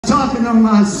talking to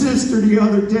my sister the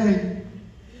other day.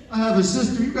 I have a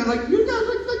sister, you got like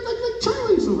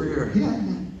Charlie's over here. Yeah.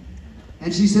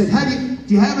 And she said,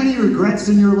 do you have any regrets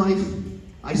in your life?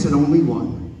 I said, only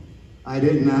one. I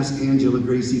didn't ask Angela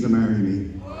Gracie to marry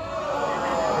me.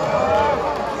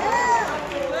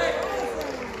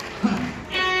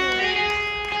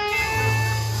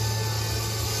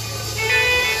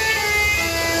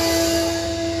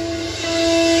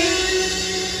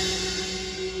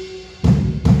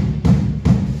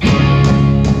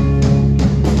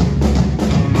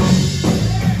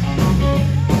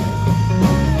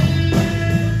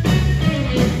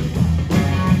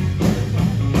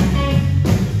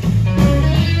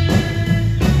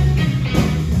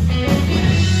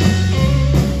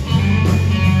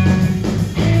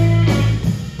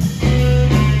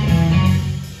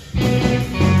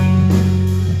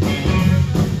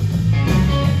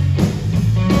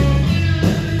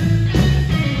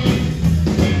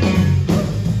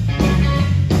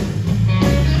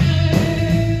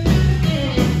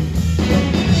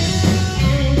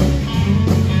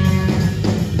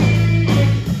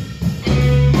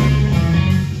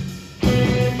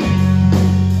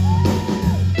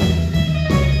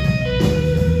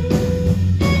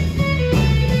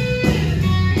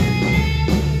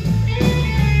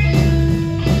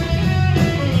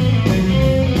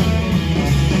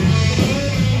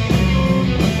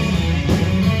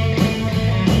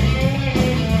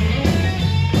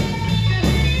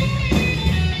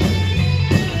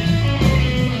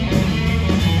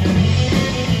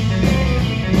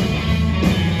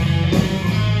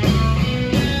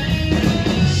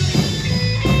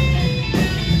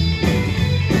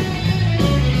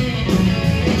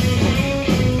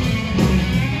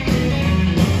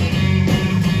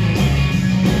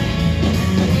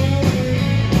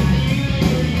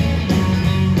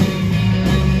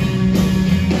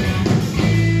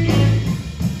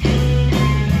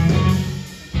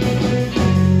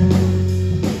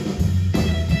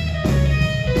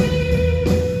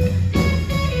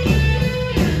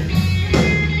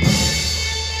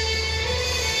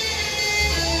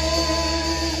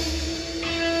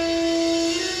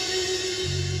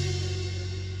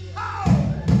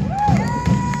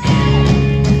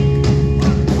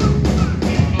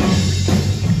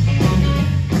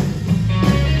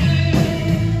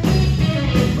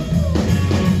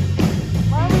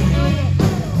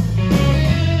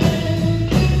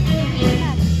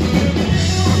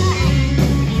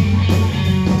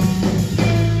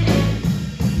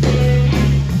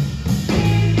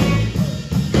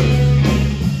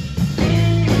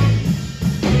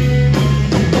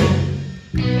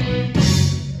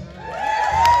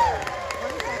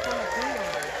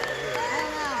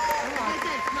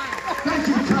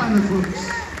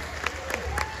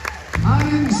 I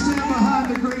didn't stand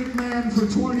behind a great man for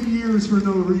 20 years for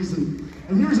no reason.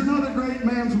 And here's another great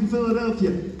man from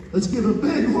Philadelphia. Let's give a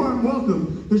big warm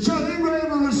welcome to Charlie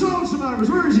Ingraham of the Soul Survivors.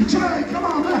 Where is he? Charlie, come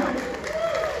on back.